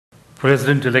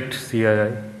President-elect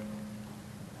CII,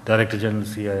 Director General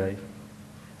CII,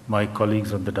 my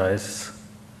colleagues on the dais,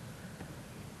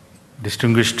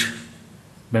 distinguished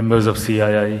members of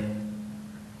CII,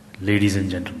 ladies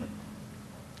and gentlemen.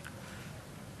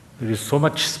 There is so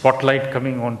much spotlight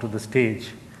coming onto the stage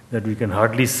that we can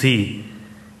hardly see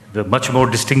the much more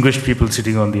distinguished people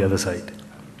sitting on the other side.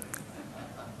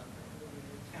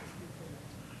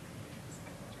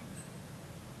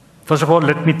 First of all,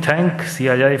 let me thank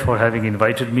CII for having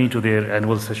invited me to their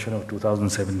annual session of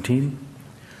 2017.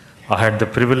 I had the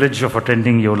privilege of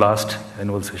attending your last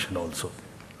annual session also.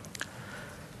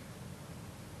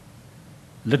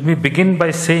 Let me begin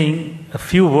by saying a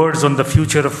few words on the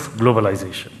future of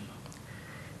globalization,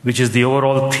 which is the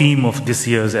overall theme of this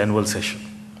year's annual session.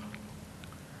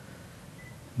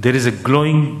 There is a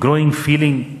growing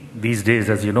feeling these days,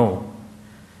 as you know,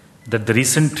 that the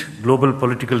recent global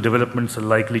political developments are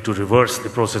likely to reverse the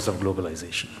process of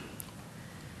globalization.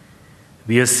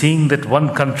 We are seeing that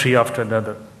one country after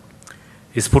another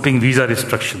is putting visa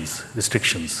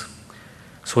restrictions,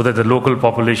 so that the local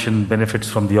population benefits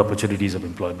from the opportunities of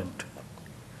employment.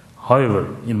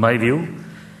 However, in my view,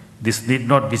 this need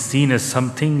not be seen as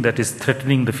something that is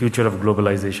threatening the future of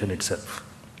globalization itself.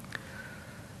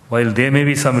 While there may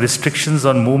be some restrictions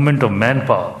on movement of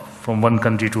manpower from one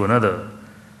country to another,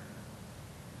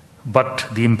 but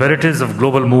the imperatives of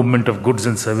global movement of goods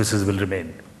and services will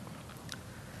remain.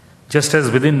 Just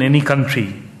as within any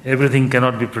country, everything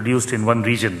cannot be produced in one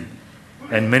region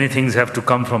and many things have to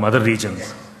come from other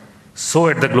regions, so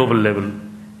at the global level,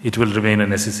 it will remain a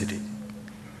necessity.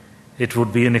 It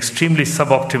would be an extremely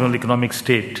suboptimal economic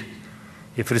state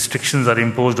if restrictions are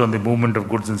imposed on the movement of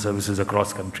goods and services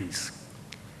across countries.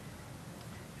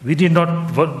 We need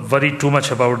not worry too much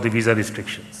about the visa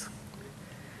restrictions.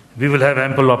 We will have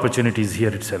ample opportunities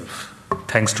here itself,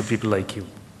 thanks to people like you.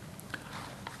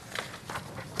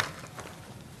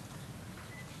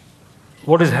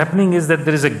 What is happening is that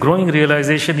there is a growing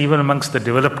realization even amongst the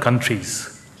developed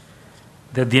countries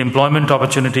that the employment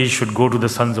opportunities should go to the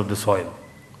sons of the soil.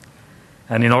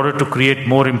 And in order to create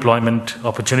more employment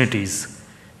opportunities,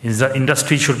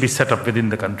 industry should be set up within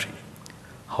the country.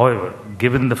 However,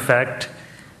 given the fact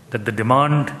that the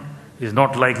demand is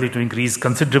not likely to increase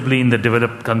considerably in the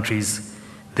developed countries,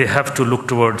 they have to look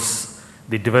towards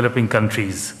the developing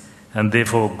countries, and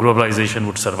therefore globalization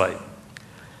would survive.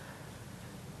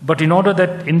 But in order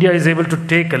that India is able to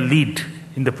take a lead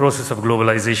in the process of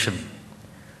globalization,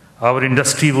 our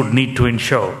industry would need to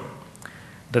ensure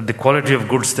that the quality of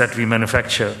goods that we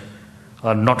manufacture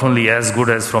are not only as good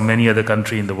as from any other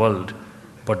country in the world,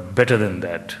 but better than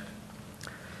that.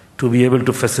 To be able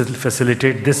to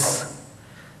facilitate this,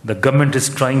 the government is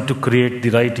trying to create the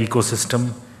right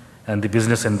ecosystem and the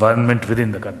business environment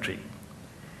within the country.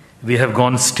 We have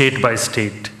gone state by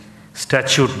state,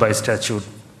 statute by statute,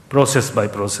 process by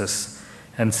process,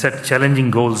 and set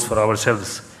challenging goals for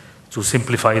ourselves to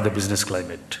simplify the business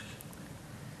climate.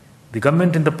 The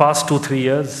government in the past 2-3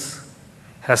 years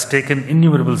has taken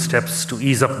innumerable steps to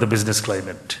ease up the business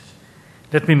climate.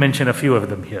 Let me mention a few of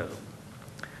them here.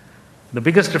 The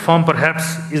biggest reform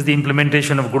perhaps is the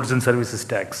implementation of goods and services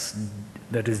tax,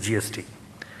 that is GST.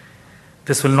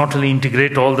 This will not only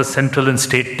integrate all the central and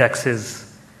state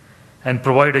taxes and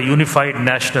provide a unified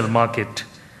national market,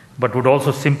 but would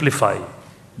also simplify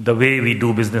the way we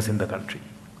do business in the country.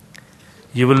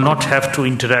 You will not have to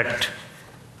interact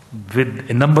with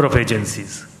a number of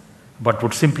agencies, but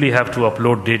would simply have to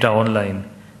upload data online,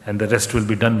 and the rest will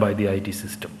be done by the IT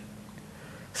system.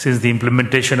 Since the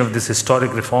implementation of this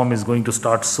historic reform is going to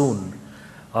start soon,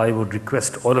 I would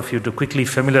request all of you to quickly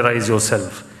familiarize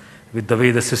yourself with the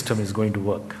way the system is going to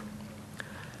work.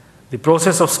 The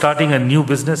process of starting a new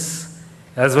business,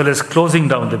 as well as closing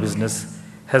down the business,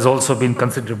 has also been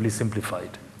considerably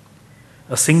simplified.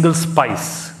 A single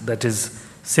SPICE, that is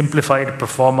Simplified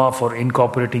Proforma for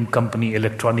Incorporating Company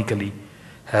Electronically,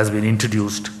 has been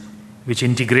introduced, which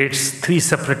integrates 3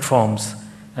 separate forms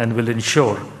and will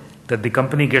ensure that the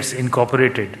company gets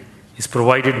incorporated, is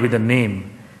provided with a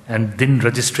name and then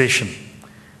registration.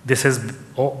 This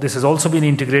has also been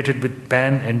integrated with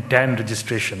PAN and TAN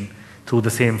registration through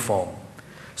the same form.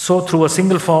 So through a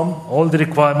single form, all the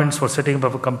requirements for setting up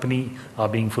of a company are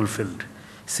being fulfilled.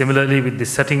 Similarly, with the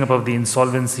setting up of the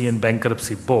Insolvency and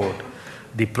Bankruptcy Board,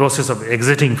 the process of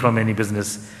exiting from any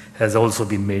business has also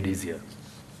been made easier.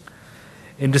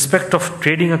 In respect of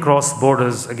trading across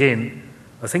borders, again,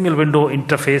 a single window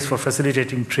interface for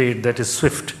facilitating trade, that is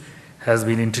SWIFT, has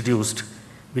been introduced,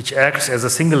 which acts as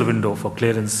a single window for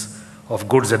clearance of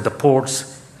goods at the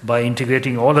ports by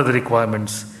integrating all other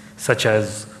requirements such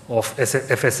as of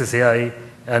FSSAI,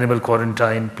 animal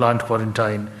quarantine, plant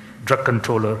quarantine, Drug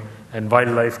Controller and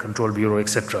Wildlife Control Bureau,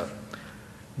 etc.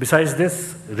 Besides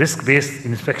this, risk-based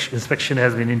inspection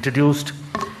has been introduced,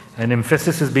 and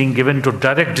emphasis is being given to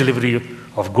direct delivery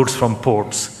of goods from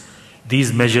ports.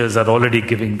 These measures are already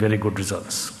giving very good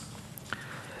results.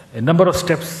 A number of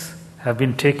steps have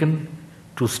been taken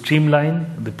to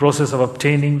streamline the process of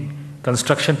obtaining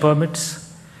construction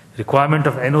permits. Requirement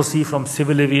of NOC from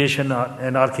civil aviation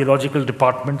and archaeological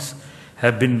departments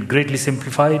have been greatly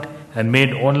simplified and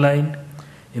made online.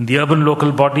 In the urban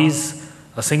local bodies,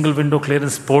 a single window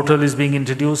clearance portal is being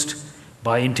introduced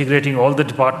by integrating all the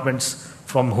departments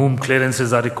from whom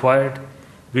clearances are required.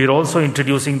 We are also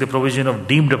introducing the provision of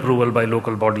deemed approval by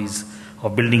local bodies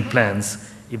of building plans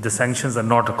if the sanctions are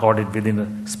not accorded within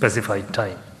a specified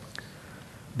time.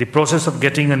 The process of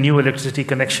getting a new electricity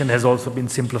connection has also been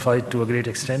simplified to a great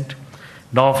extent.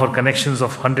 Now for connections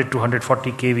of 100 to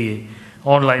 140 kVA,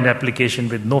 online application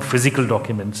with no physical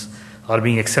documents are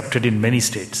being accepted in many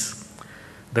states.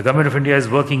 The Government of India is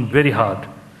working very hard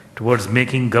towards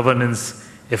making governance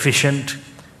efficient,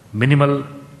 minimal,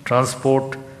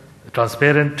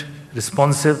 transparent,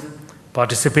 responsive,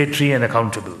 participatory and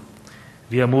accountable.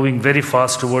 We are moving very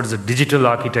fast towards a digital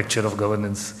architecture of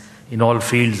governance in all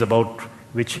fields, about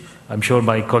which I'm sure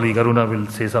my colleague Aruna will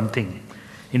say something.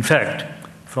 In fact,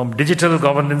 from digital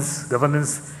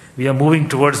governance, we are moving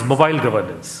towards mobile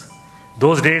governance.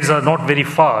 Those days are not very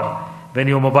far when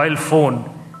your mobile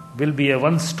phone will be a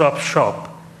one-stop shop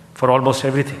for almost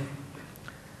everything.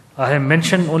 I have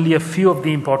mentioned only a few of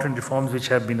the important reforms which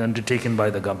have been undertaken by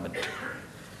the government.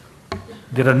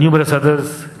 There are numerous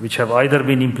others which have either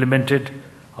been implemented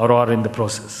or are in the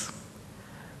process.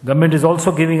 Government is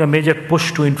also giving a major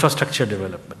push to infrastructure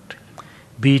development,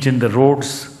 be it in the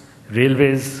roads,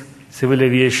 railways, civil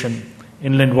aviation,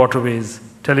 inland waterways,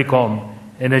 telecom,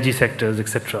 energy sectors,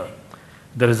 etc.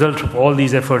 The result of all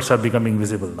these efforts are becoming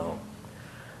visible now.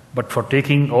 But for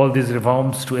taking all these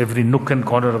reforms to every nook and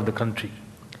corner of the country,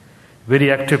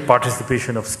 very active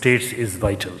participation of states is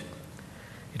vital.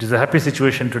 It is a happy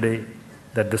situation today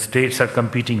that the states are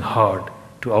competing hard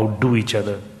to outdo each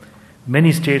other.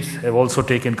 Many states have also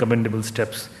taken commendable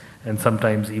steps, and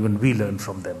sometimes even we learn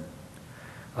from them.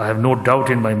 I have no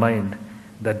doubt in my mind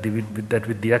that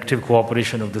with the active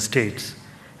cooperation of the states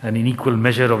and in equal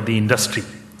measure of the industry,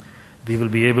 we will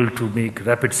be able to make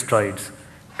rapid strides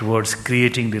towards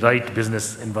creating the right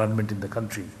business environment in the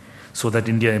country so that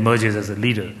India emerges as a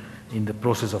leader in the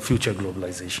process of future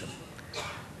globalization.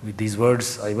 With these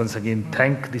words, I once again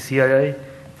thank the CII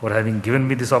for having given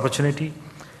me this opportunity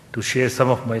to share some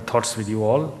of my thoughts with you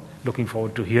all. Looking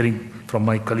forward to hearing from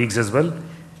my colleagues as well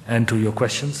and to your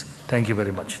questions. Thank you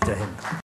very much. Jai Hind.